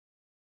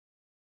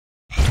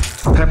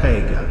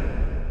Pepega.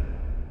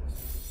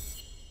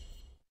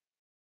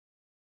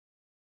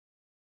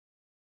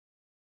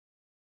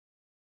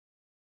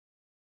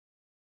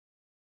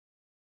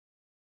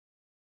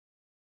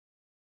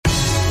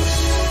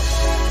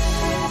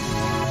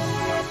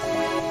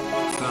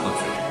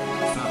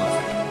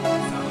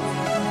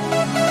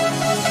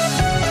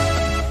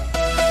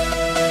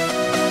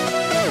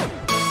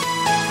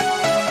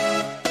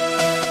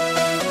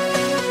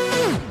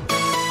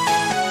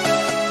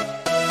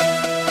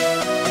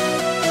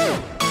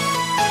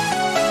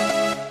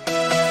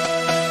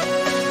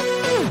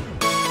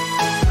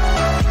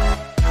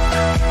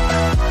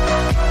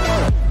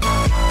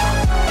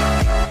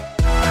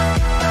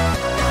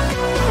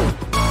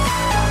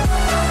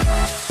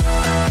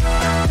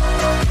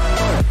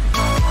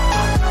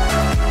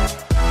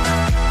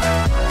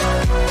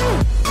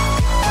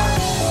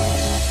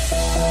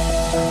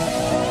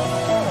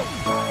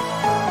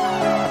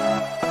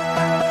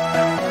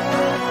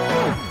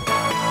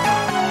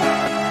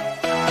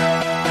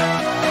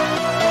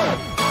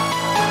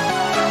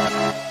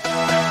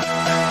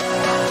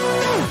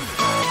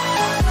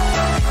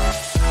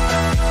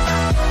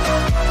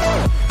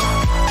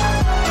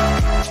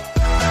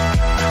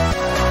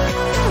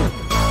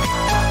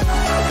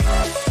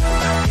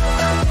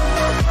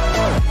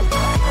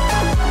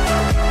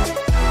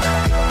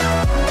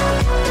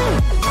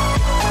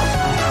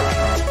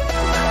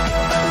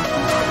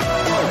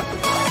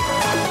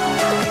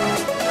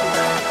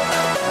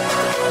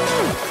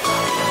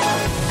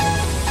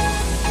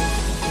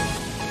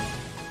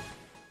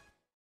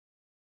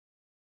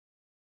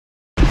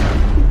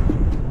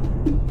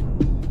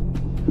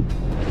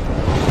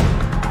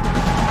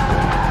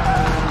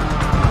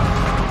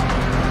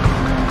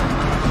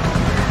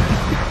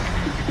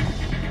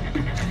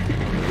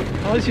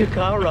 How's your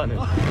car running?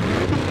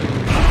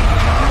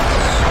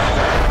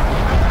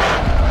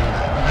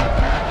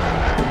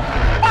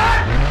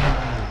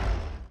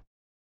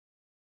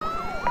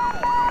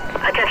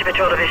 Attention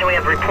Patrol Division, we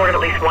have reported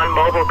at least one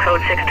mobile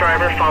Code 6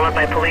 driver followed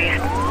by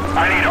police.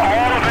 I need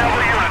all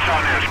available units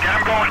on this. Get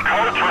them going,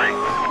 Code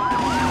 3.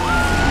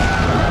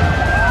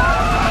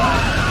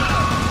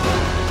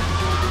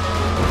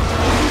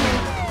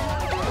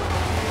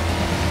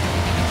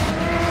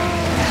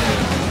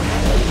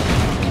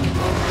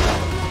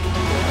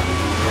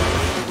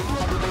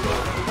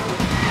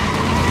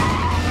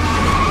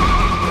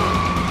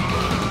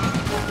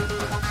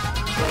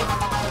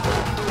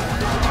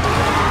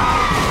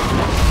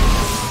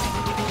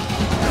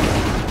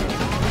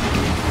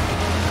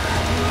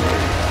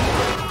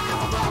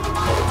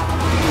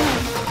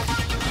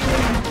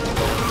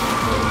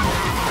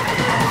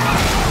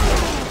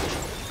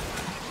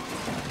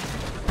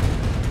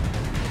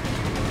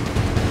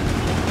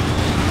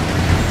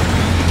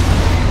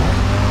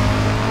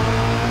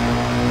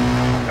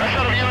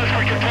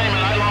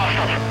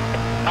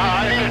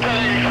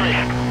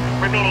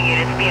 Remaining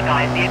units, be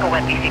advised, vehicle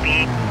west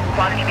BCB.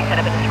 Squad should be set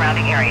up in the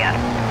surrounding area.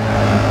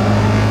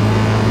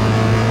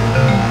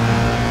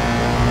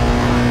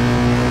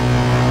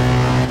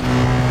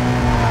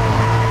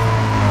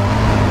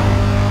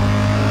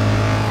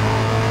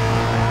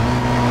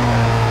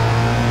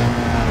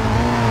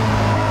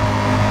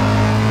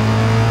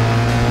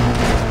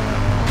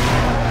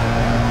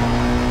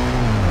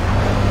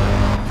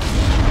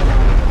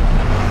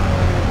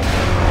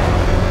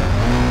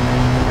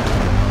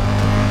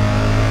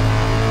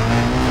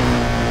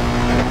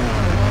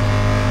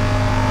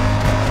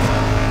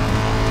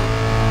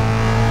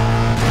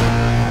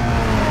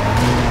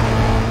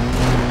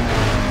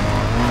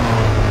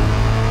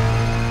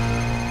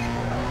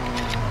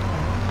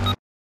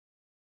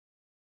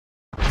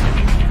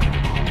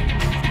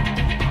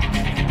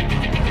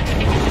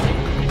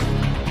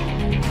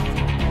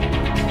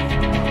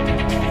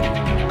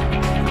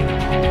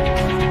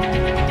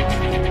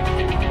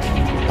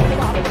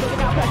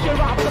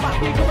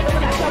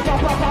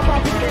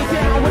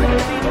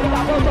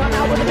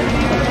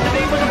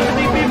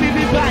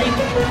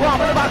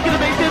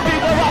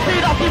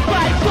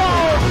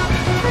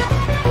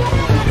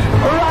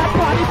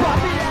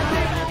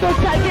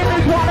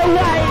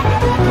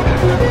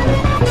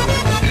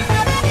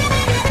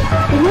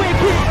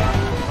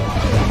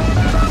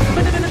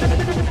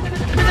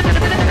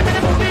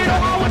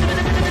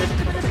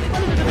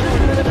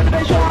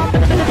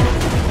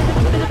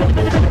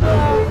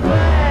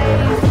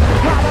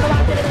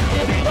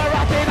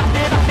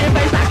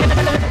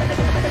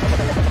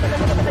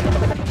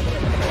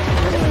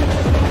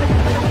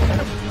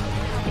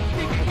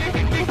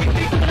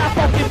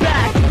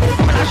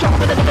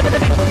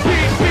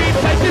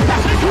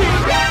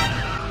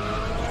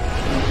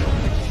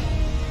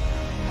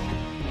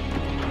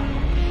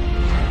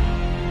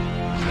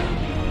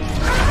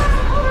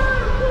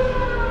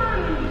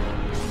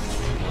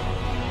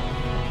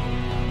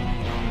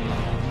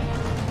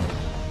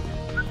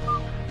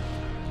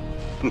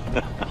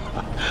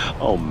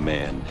 Oh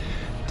man,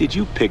 did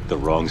you pick the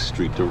wrong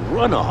street to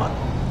run on?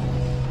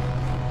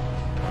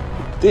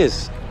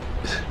 This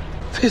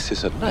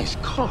is a nice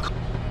car.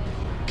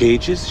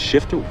 Gauges,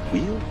 shifter,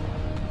 wheel.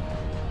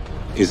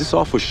 Is this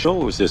all for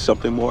show, or is there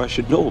something more I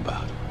should know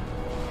about?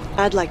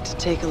 I'd like to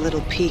take a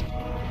little peek.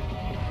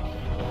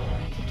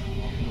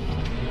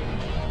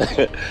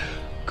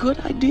 Good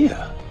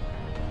idea.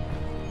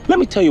 Let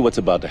me tell you what's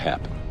about to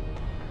happen.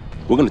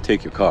 We're gonna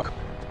take your car,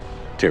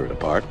 tear it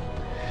apart,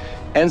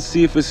 and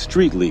see if it's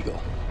street legal.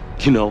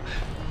 You know,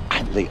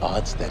 I'd lay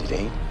odds that it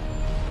ain't.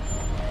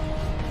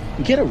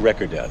 Get a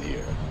record down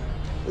here.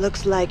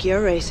 Looks like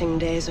your racing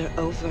days are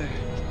over.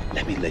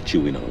 Let me let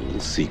you in on a little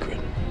secret.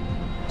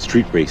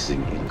 Street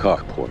racing in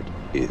Carport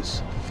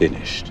is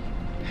finished.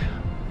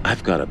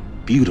 I've got a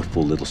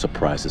beautiful little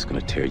surprise that's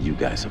gonna tear you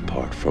guys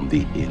apart from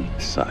the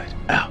inside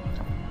out.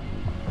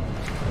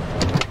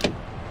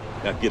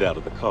 Now get out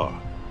of the car.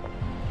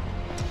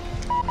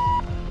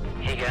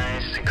 Hey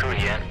guys, Sakura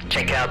here.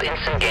 Check out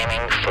Instant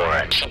Gaming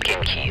for cheap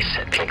game keys.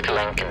 Click the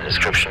link in the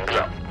description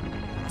below.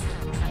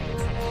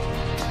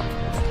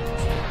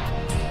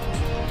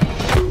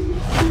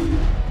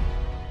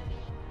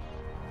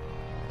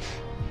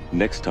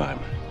 Next time,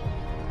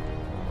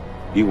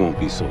 you won't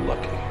be so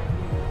lucky.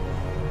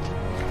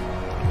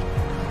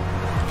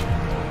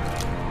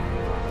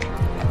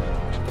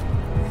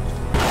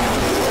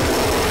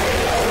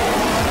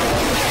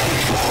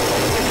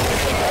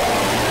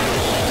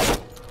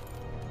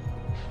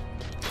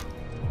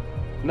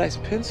 Nice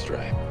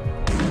pinstripe.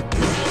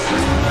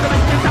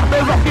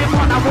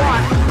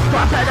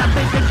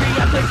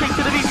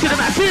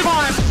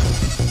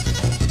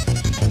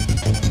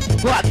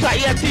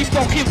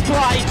 Fucking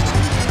flight.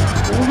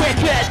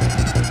 Wicked.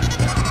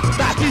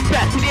 That is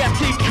better the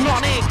MT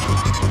Chronic.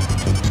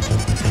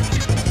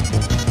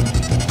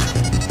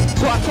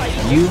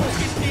 You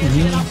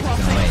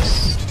nice.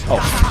 Oh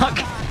fuck.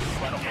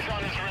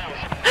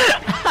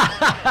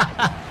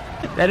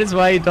 That is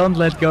why you don't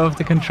let go of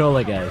the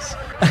controller, guys.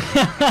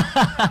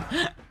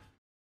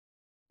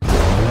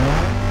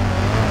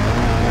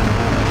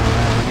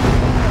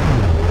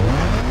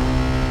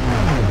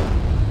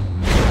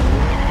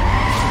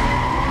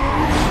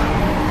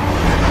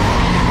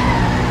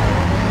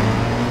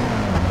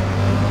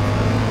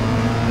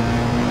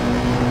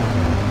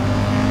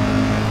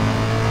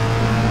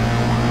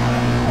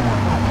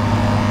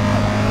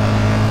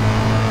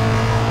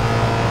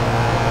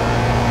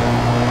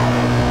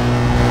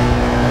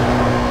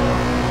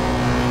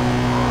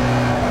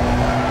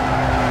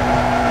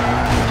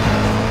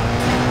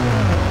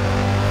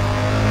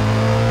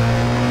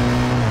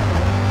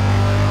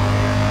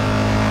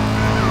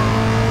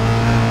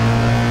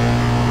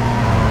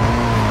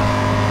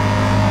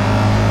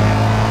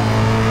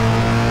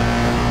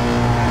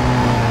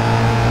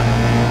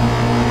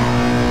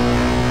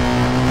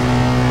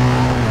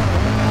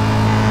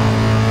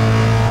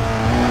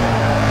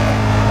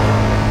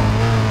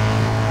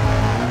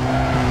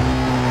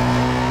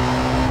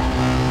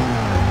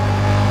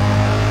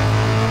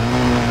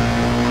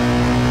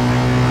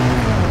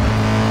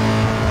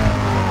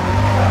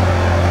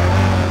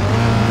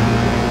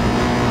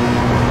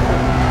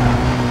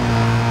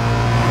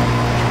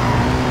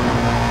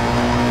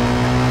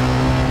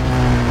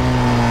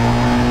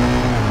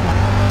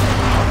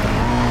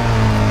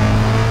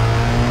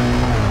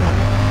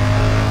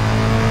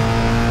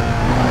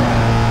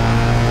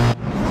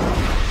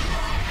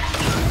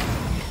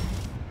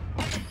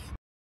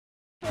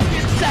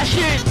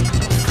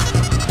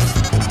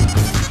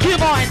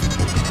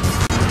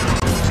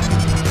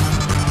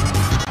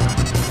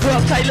 Well,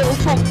 say little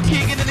Funk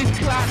King in his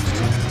class.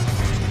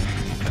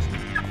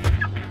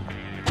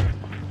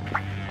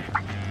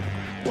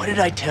 What did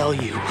I tell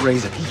you?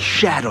 Razor, he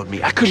shadowed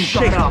me. I couldn't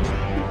shake up.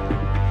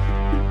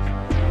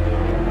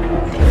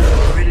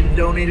 Ready to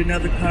donate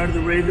another car to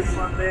the Razor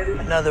Fund, baby?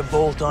 Another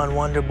bolt-on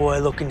Wonder Boy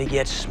looking to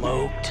get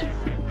smoked.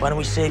 Why don't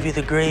we save you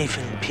the grief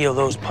and peel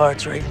those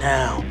parts right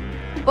now?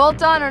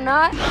 Bolt on or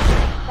not,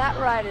 that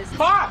ride is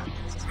far.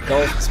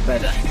 Golf's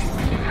better.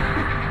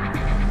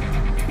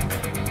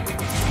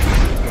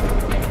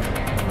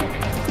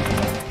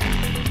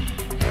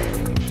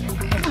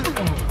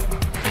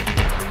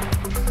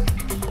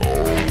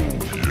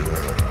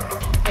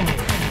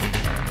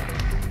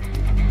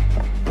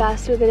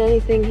 Faster than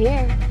anything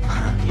here.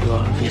 You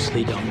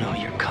obviously don't know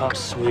your cup,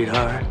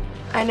 sweetheart.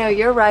 I know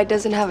your ride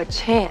doesn't have a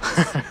chance.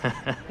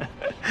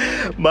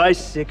 My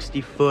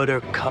 60-footer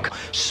cup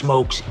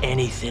smokes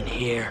anything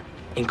here,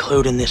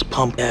 including this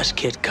pump-ass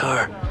kit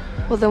car.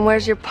 Well, then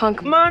where's your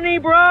punk Money,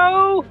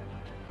 bro!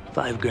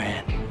 $5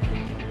 grand.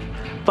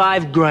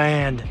 $5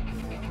 grand.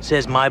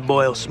 Says my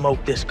boy'll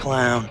smoke this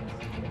clown.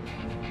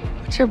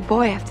 What's your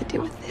boy have to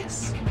do with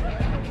this?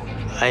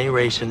 I ain't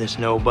racing this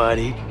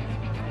nobody.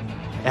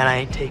 And I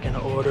ain't taking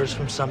orders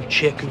from some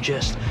chick who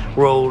just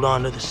rolled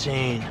onto the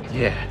scene.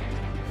 Yeah.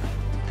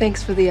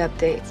 Thanks for the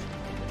update.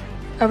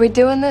 Are we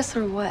doing this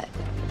or what?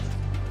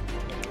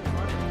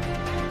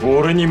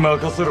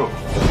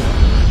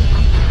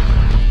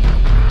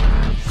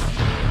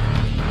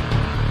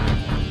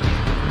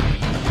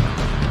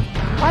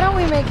 Why don't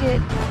we make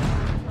it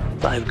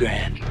 $5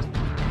 grand.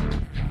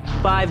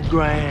 $5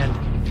 grand.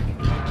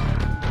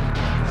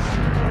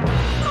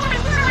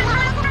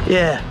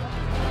 Yeah.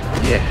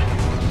 Yeah.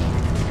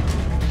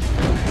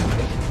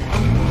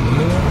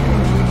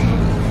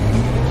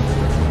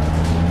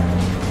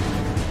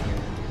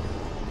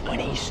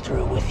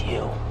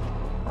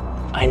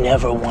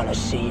 never want to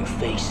see your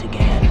face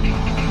again.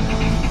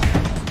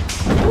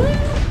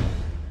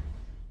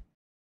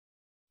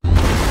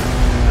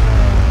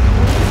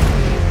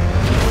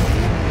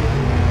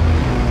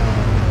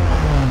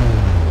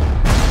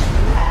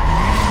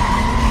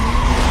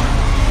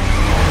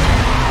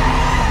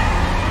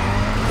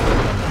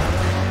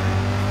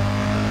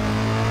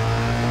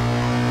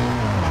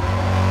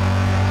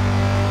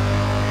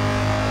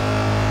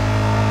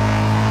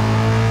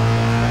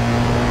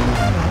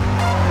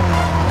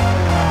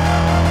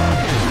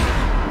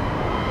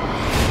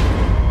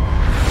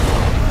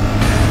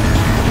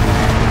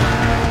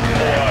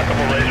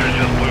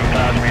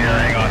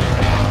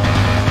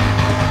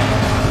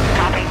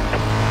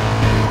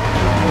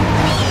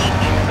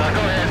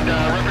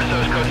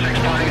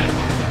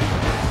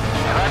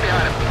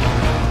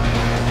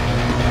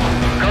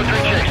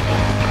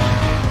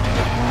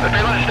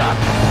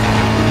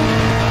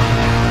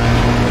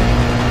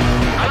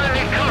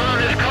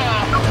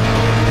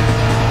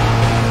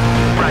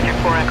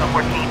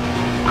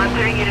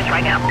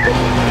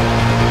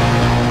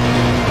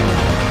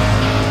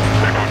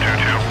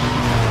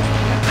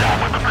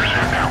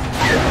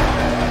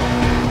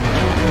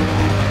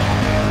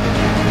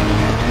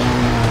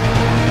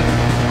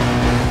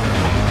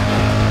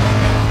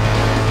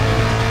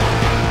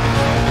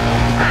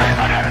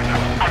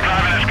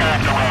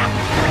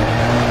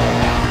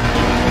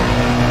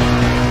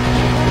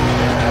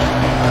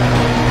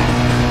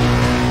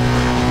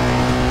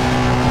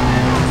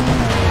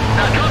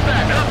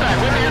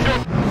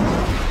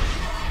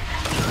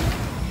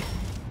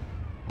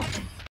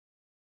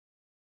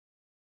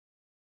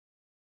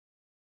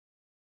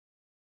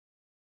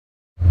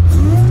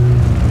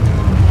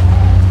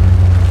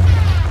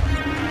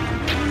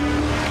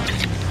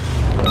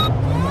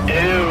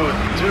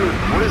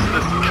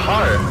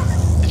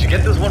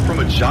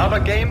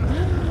 Java game?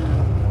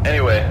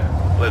 Anyway,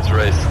 let's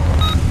race.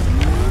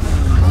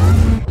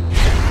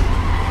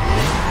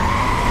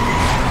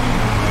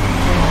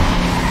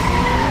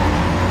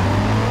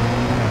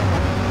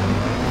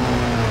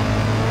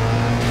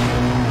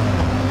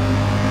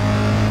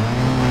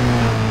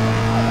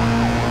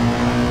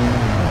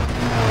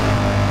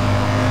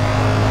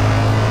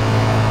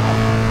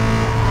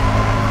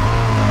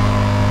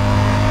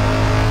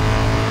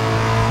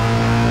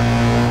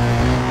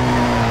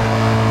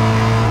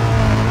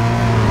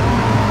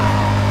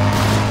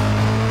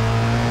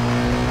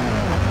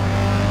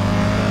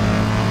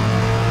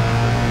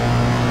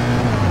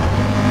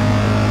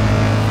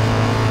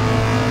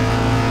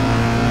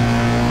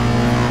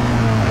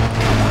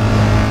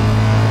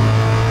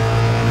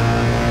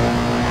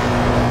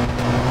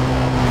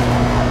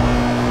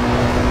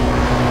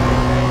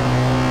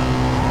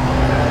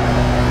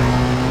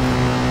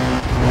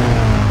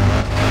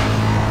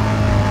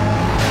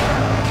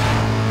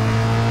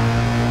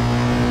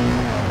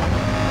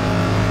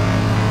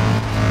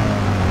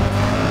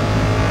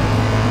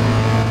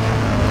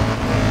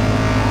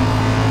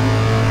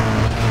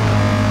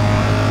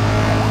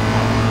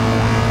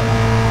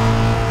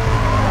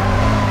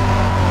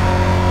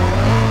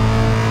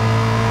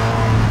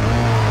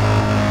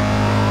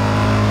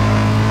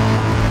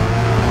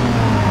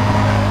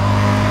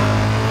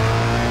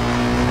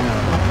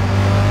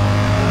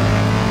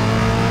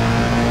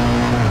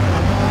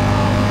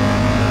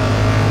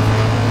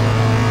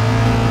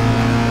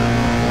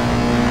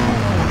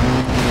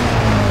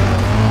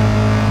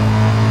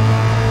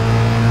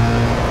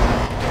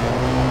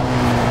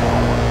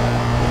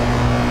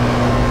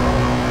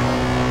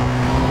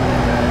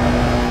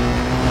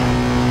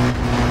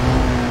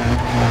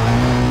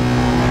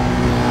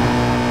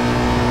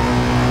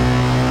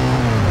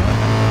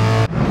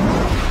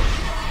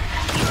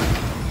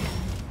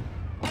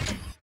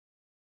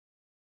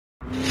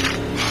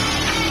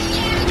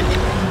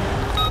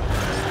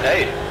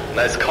 Hey,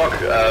 nice car.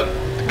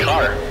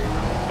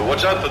 But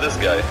watch out for this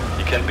guy.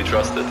 He can't be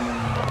trusted.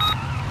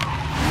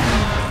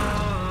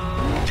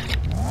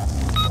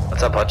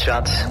 What's up,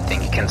 hotshot?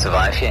 Think you can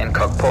survive here in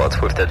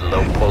Cockport with that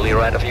low poly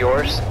ride of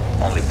yours?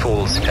 Only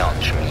fools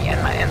challenge me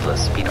and my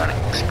endless speedrunning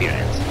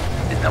experience.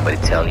 Did nobody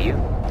tell you?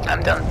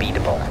 I'm the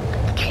unbeatable,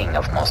 the king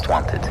of Most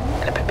Wanted,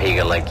 and a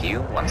Pepega like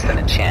you won't stand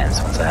a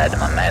chance once I had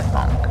my mad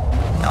monk.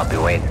 I'll be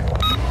waiting.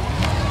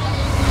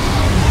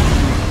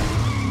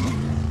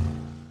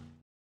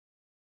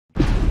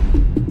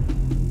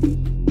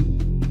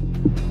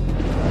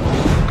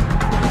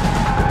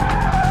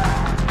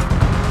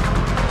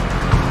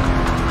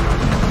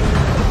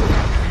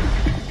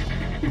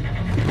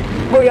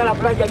 Voy a la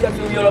playa, ya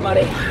subió la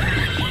marea.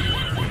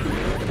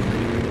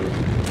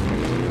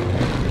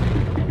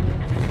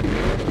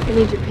 I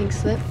need your pink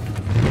slip.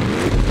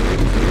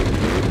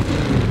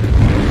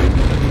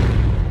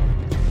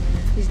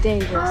 He's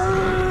dangerous.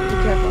 Be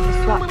careful,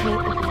 he'll swap paint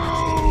if he has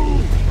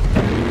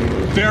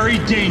to. Very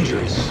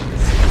dangerous.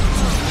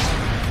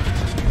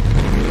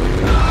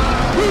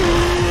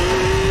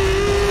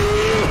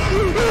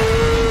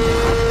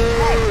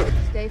 Hey,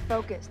 stay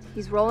focused.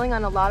 He's rolling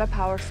on a lot of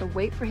power, so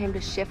wait for him to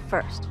shift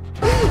first.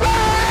 Hey!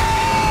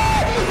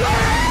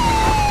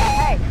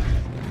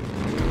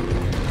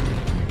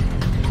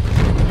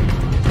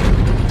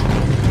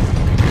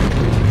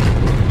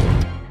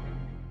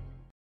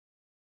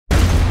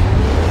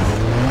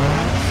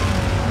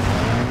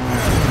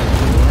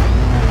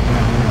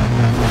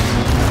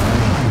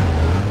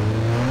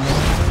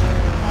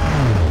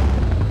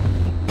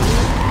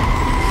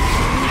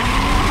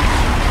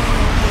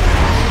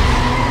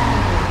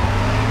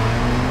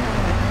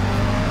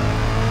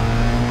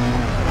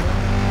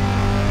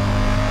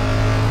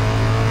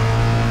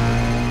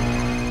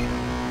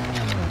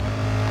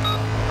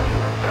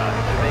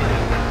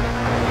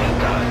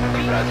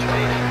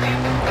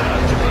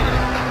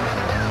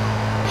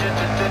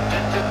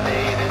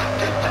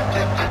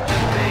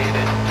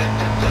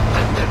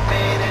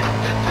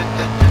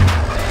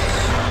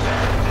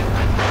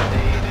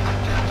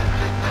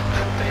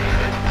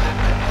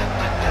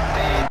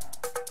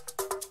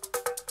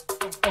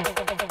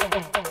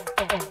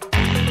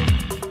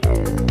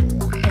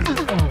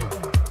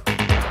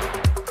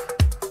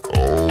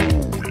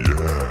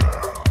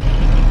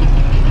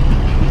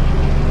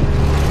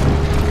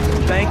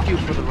 Thank you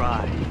for the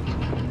ride.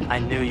 I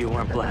knew you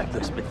weren't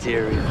blacklist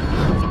material.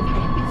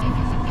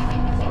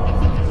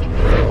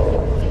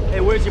 Hey,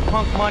 where's your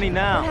punk money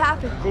now? What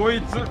happened?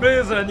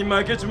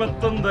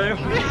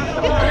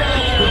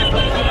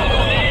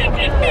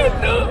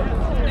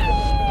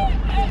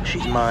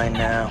 She's mine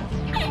now.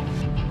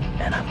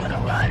 And I'm gonna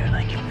ride her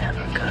like you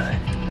never could.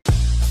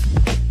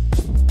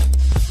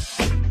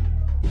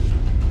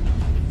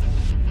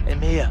 Hey,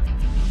 Mia.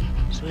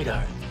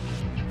 Sweetheart.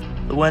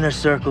 The winner's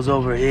circle's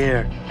over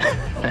here.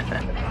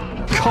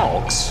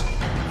 Cox?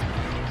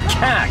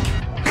 Cack!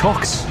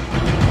 Cox!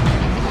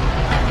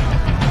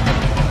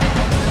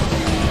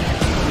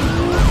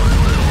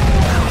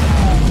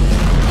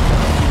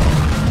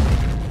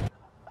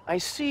 I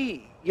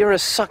see you're a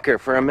sucker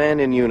for a man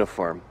in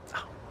uniform.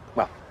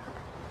 Well,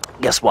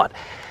 guess what?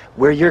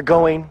 Where you're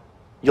going,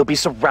 you'll be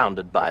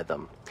surrounded by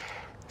them.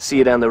 See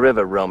you down the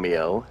river,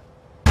 Romeo.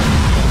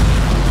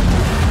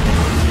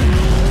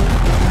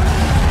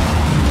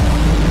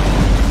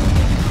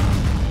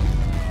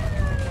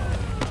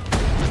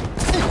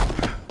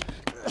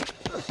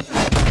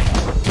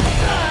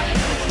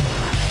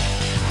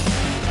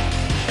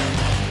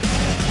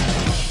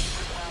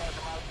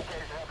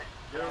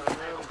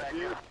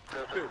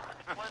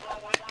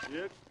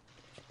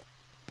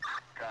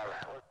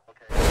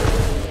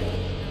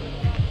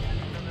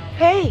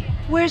 Hey,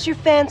 where's your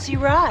fancy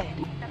ride?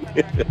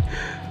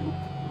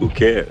 Who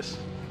cares?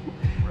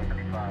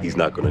 He's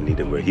not gonna need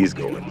him where he's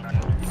going.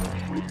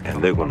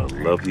 And they're gonna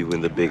love you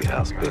in the big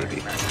house,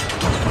 baby.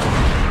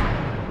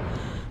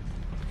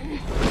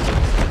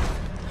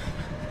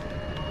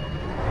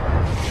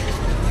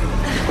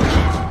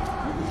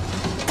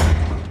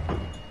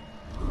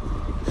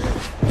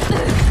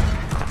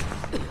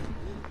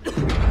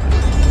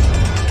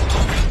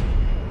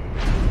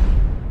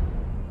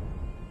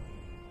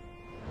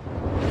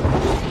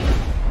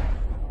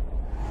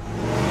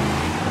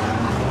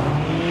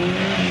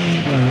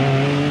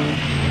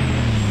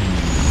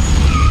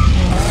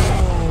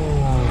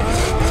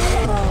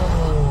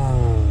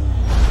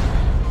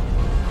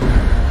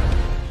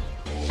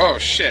 Oh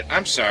shit,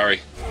 I'm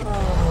sorry.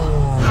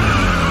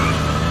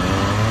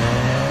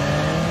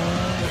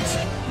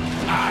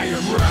 I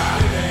am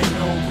right, ain't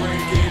no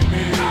breaking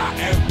me. I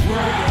am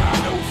right,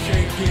 ain't no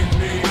shaking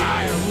me. I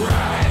am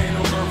right, ain't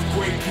no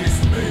earthquake kiss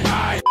me.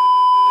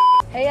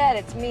 Hey Ed,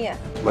 it's Mia.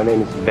 My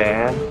name is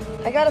Van.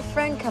 I got a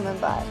friend coming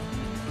by.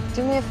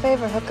 Do me a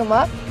favor, hook him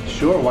up?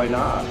 Sure, why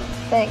not?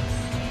 Thanks.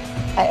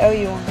 I owe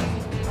you one.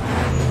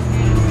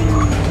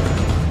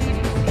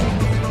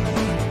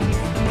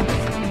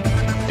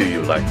 Do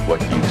you like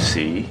what you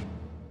see?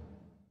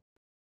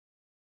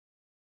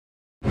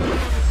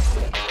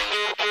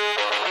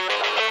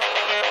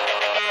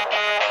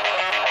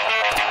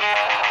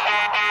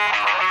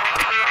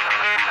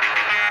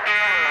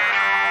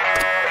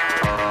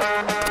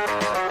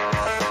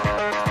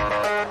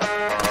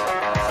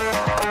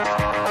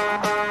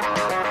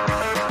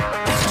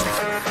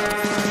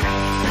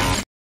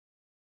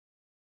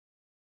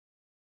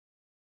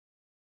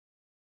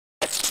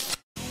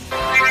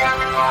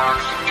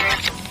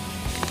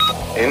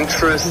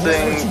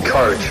 Interesting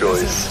car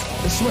choice.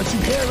 It's what you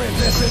hear it,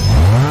 listen.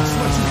 It's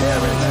what you hear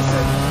it,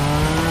 listen.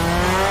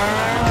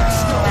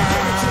 Still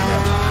give it to you.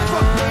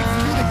 Fuck, wait for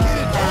you to get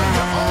it on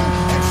your own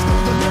and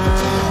still deliver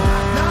to you.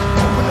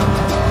 Now open up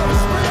the door,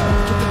 it's real.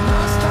 Get the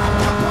non-stop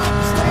hip-hop,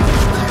 stay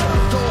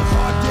still. Go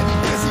hard, getting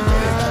busy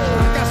with it.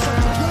 I got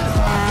such a good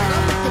heart that I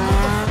make the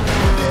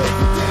motherfucker did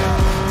for deal.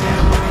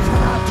 Damn right,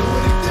 when I do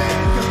it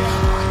again. Cause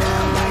I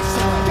am like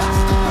so I got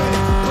to win.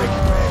 Break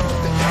bread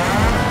with the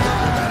end.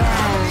 No matter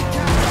how many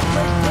times I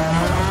break bread,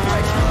 but I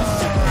break the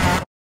shit.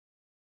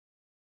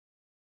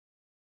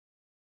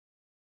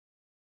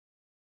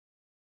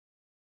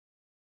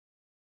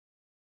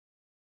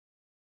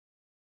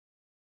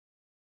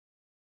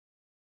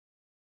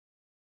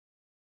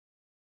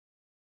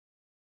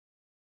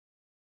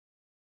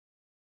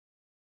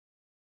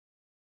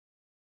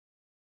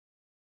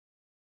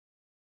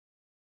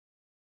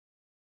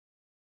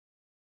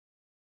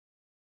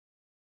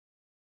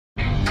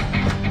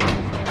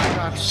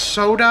 Got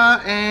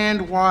soda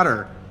and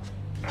water.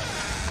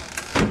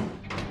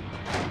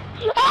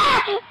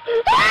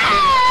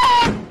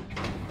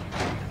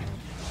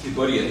 Hey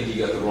buddy, I think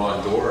you got the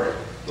wrong door.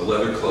 The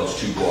Leather Club's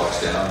 2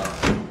 blocks down.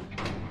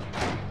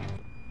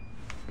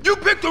 You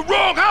picked the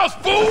wrong house,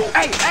 fool!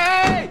 Hey,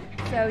 hey!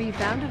 So you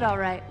found it all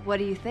right. What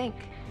do you think?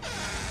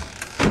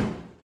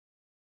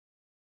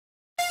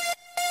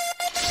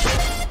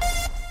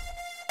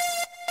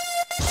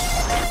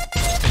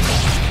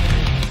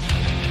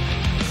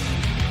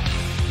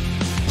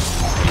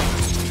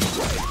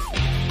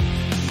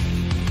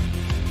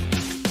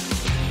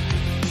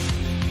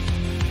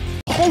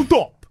 Hold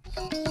up!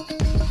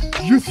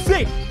 You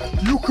think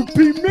you could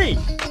be me?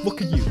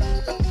 Look at you.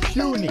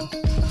 Puny,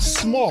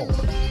 small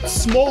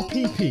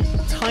PP,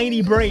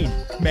 tiny brain.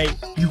 Mate,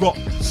 you got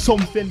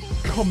something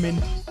coming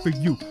for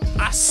you.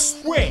 I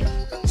swear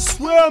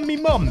on me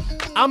mum,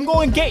 I'm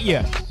gonna get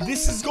you.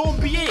 This is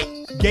gonna be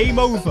it. Game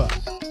over.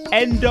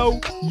 Endo,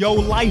 yo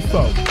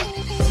lifeo.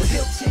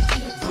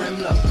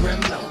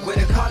 Grimlow, with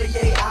a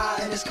Cartier eye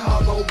and his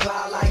car go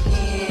by like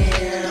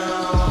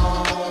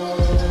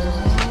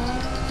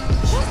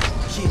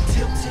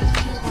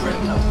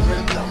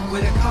Grimlow,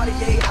 with a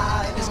Cartier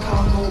eye and his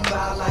car go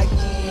by like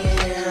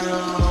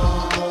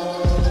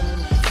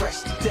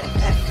fresh to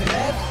death,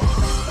 F&F.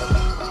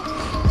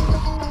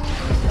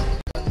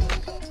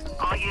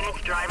 All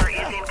units, driver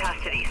is in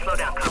custody. Slow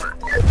down, cover.